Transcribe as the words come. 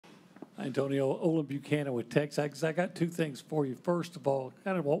Antonio, Olin Buchanan with Texas. I got two things for you. First of all,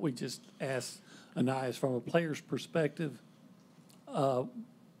 kind of what we just asked Anais from a player's perspective.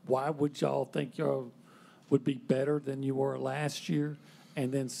 Why would y'all think y'all would be better than you were last year?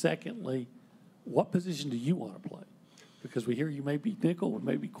 And then secondly, what position do you want to play? Because we hear you may be nickel, or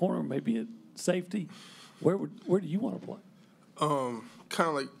maybe corner, maybe at safety. Where do you want to play? Kind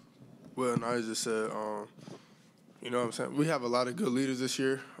of like what Anais just said. You know what I'm saying? We have a lot of good leaders this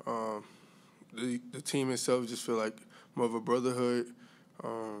year. The team itself just feel like more of a brotherhood.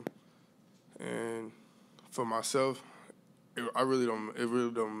 And for myself, it really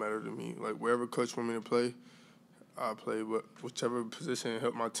don't matter to me. Like, wherever coach want me to play, I'll play. But whichever position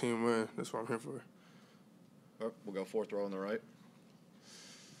help my team win, that's what I'm here for. We'll go fourth row on the right.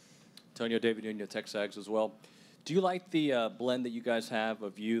 Antonio, David Union, Texags as well. Do you like the blend that you guys have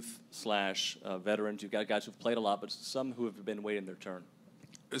of youth/veterans? You've got guys who've played a lot, but some who have been waiting their turn.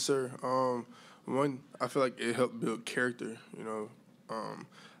 Yes, sir. One, I feel like it helped build character. You know,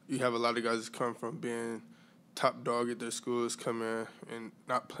 you have a lot of guys that come from being top dog at their schools, come in and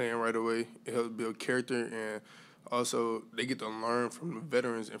not playing right away. It helps build character, and also they get to learn from the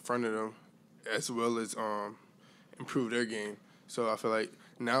veterans in front of them, as well as improve their game. So I feel like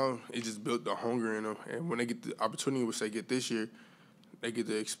now it just built the hunger in them, and when they get the opportunity, which they get this year, they get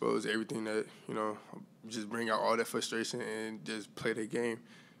to expose everything that, you know, just bring out all that frustration and just play their game.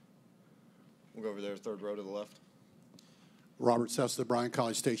 We'll go over there, third row to the left. Robert Sessa, Bryan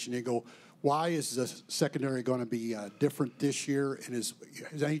College Station Eagle. Why is the secondary going to be different this year, and is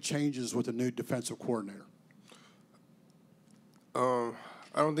any changes with the new defensive coordinator? I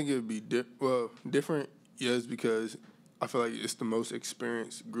don't think it would be different, yes, because I feel like it's the most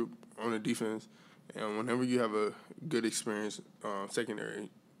experienced group on the defense. And whenever you have a good experience secondary,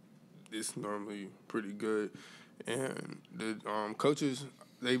 it's normally pretty good. And the coaches,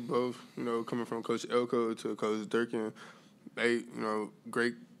 they both, you know, coming from Coach Elko to Coach Durkin, they, you know,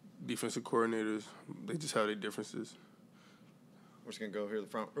 great defensive coordinators. They just have their differences. We're just going to go here, the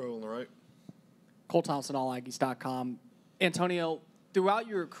front row on the right. Cole Thompson, allaggies.com. Antonio, throughout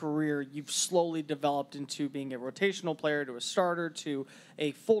your career, you've slowly developed into being a rotational player to a starter to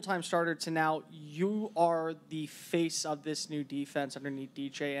a full-time starter to now you are the face of this new defense underneath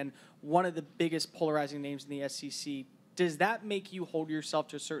DJ and one of the biggest polarizing names in the SEC. Does that make you hold yourself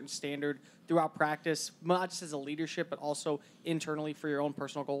to a certain standard throughout practice, not just as a leadership, but also internally for your own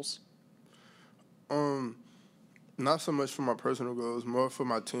personal goals? Not so much for my personal goals, more for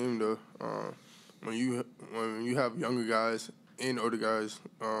my team, though. When you have younger guys and older guys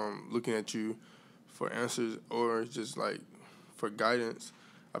looking at you for answers or just, like, for guidance,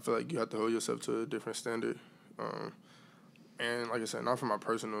 I feel like you have to hold yourself to a different standard. And, like I said, not for my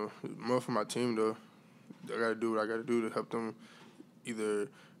personal, more for my team, though. I got to do what I got to do to help them either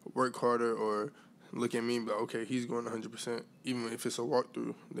work harder or look at me and be like, okay, he's going 100%. Even if it's a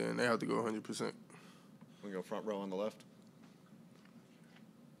walkthrough, then they have to go 100%. We go front row on the left.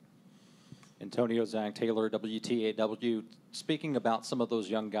 Antonio, Zach Taylor, WTAW. Speaking about some of those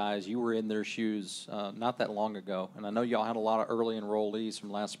young guys, you were in their shoes not that long ago, and I know y'all had a lot of early enrollees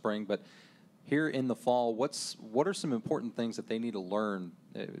from last spring, but here in the fall, what are some important things that they need to learn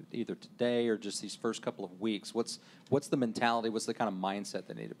either today or just these first couple of weeks? What's the mentality? What's the kind of mindset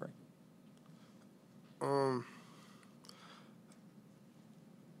they need to bring?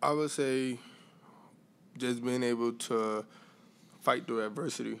 I would say just being able to fight through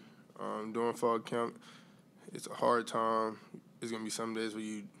adversity. During fall camp, it's a hard time. There's going to be some days where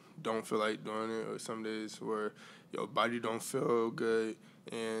you don't feel like doing it or some days where your body don't feel good.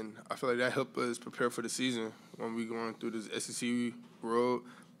 And I feel like that helped us prepare for the season. When we going through this SEC road,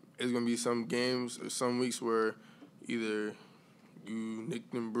 there's going to be some games or some weeks where either you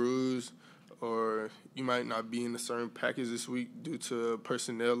nicked and bruised or you might not be in a certain package this week due to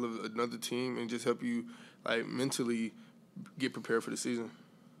personnel of another team, and just help you, like, mentally get prepared for the season.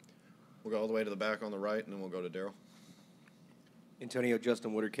 We'll go all the way to the back on the right, and then we'll go to Daryl. Antonio,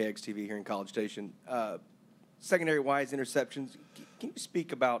 Justin Woodard, KXTV here in College Station. Secondary-wise interceptions, can you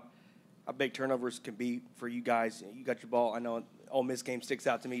speak about how big turnovers can be for you guys? You got your ball. I know Ole Miss game sticks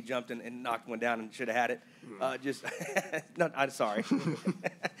out to me, jumped and knocked one down and should have had it. I'm sorry.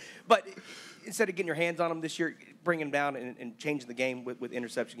 But instead of getting your hands on them this year, bringing them down and changing the game with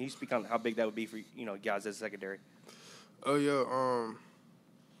interception, can you speak on how big that would be for, you know, guys as secondary? Oh, yeah.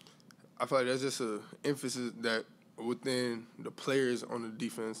 I feel like that's just an emphasis that within the players on the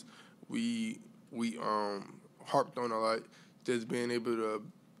defense, we harped on a lot, just being able to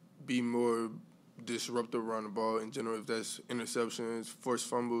be more disruptive around the ball in general, if that's interceptions, forced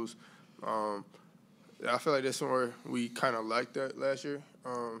fumbles. I feel like that's somewhere we kind of lacked that last year.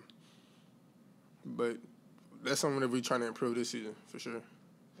 but that's something that we're trying to improve this season for sure.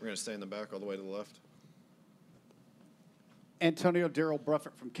 We're going to stay in the back all the way to the left. Antonio, Daryl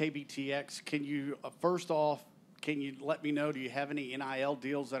Bruffett from KBTX. Can you, first off, can you let me know, do you have any NIL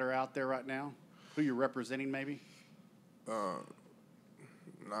deals that are out there right now? Who you're representing maybe?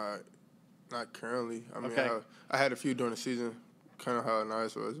 Not currently. I mean, Okay. I had a few during the season, kind of how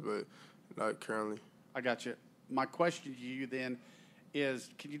nice was, but not currently. I got you. My question to you then is,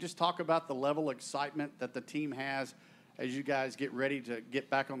 can you just talk about the level of excitement that the team has as you guys get ready to get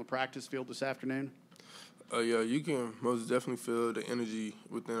back on the practice field this afternoon? Yeah, you can most definitely feel the energy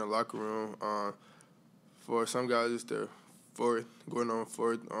within the locker room. For some guys, it's their going on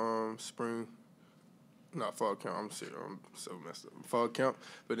fourth spring. Not fall camp. I'm so messed up. Fall camp,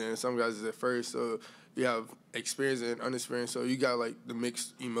 but then some guys is at first. So you have experience and unexperienced. So you got like the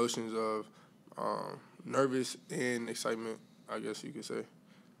mixed emotions of nervous and excitement, I guess you could say.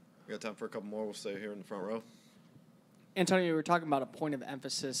 We got time for a couple more. We'll stay here in the front row. Antonio, we were talking about a point of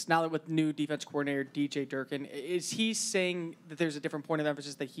emphasis. Now that with new defense coordinator DJ Durkin, is he saying that there's a different point of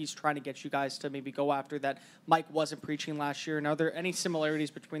emphasis that he's trying to get you guys to maybe go after that Mike wasn't preaching last year? And are there any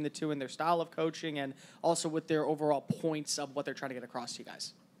similarities between the two in their style of coaching and also with their overall points of what they're trying to get across to you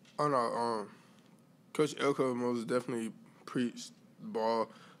guys? Oh no, Coach Elko most definitely preached the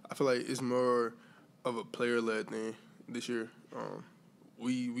ball. I feel like it's more of a player-led thing this year.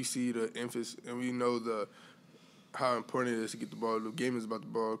 We see the emphasis and we know how important it is to get the ball. The game is about the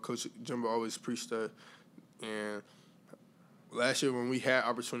ball. Coach Jumbo always preached that. And last year when we had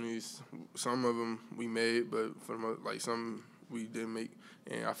opportunities, some of them we made, but for the most, like some we didn't make.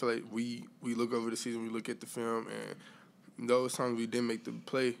 And I feel like we look over the season, we look at the film, and those times we didn't make the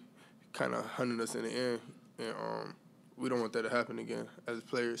play kind of hunted us in the end. And we don't want that to happen again as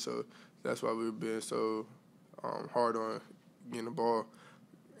players. So that's why we've been so hard on getting the ball.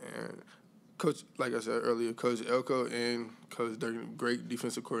 And Coach, like I said earlier, Coach Elko and Coach Durkin, great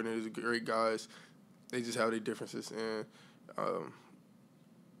defensive coordinators, great guys. They just have their differences, and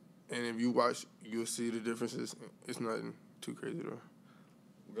if you watch, you'll see the differences. It's nothing too crazy though.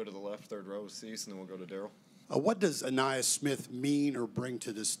 We'll go to the left, third row with Cease, and then we'll go to Daryl. What does Anais Smith mean or bring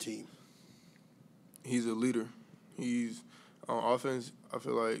to this team? He's a leader. He's on offense. I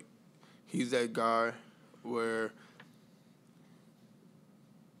feel like he's that guy where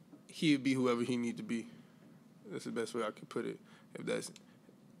he'd be whoever he need to be. That's the best way I could put it.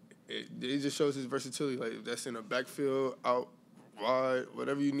 It just shows his versatility. Like if that's in a backfield, out wide,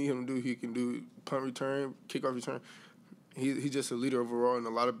 whatever you need him to do, he can do. Punt return, kickoff return. He's just a leader overall, and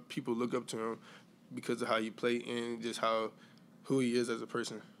a lot of people look up to him because of how he play and just who he is as a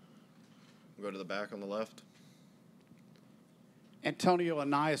person. We'll go to the back on the left. Antonio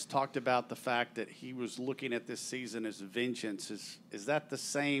Anais talked about the fact that he was looking at this season as vengeance. Is that the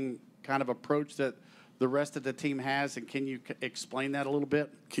same kind of approach that the rest of the team has, and can you explain that a little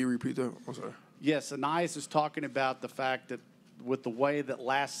bit? Can you repeat that? I'm sorry. Yes, Anais is talking about the fact that with the way that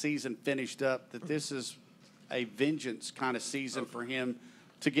last season finished up, that this is a vengeance kind of season for him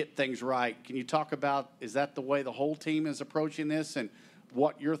to get things right. Can you talk about, is that the way the whole team is approaching this, and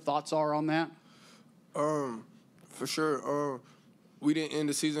what your thoughts are on that? For sure. We didn't end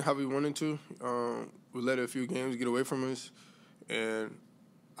the season how we wanted to. We let a few games get away from us, and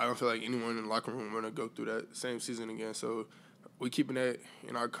I don't feel like anyone in the locker room want to go through that same season again. So we're keeping that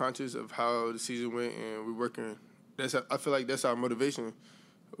in our conscience of how the season went, and we're working. I feel like that's our motivation.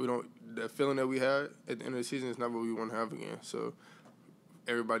 That feeling that we had at the end of the season is not what we want to have again. So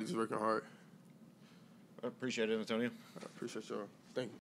everybody's working hard. I appreciate it, Antonio. I appreciate y'all. Thank you.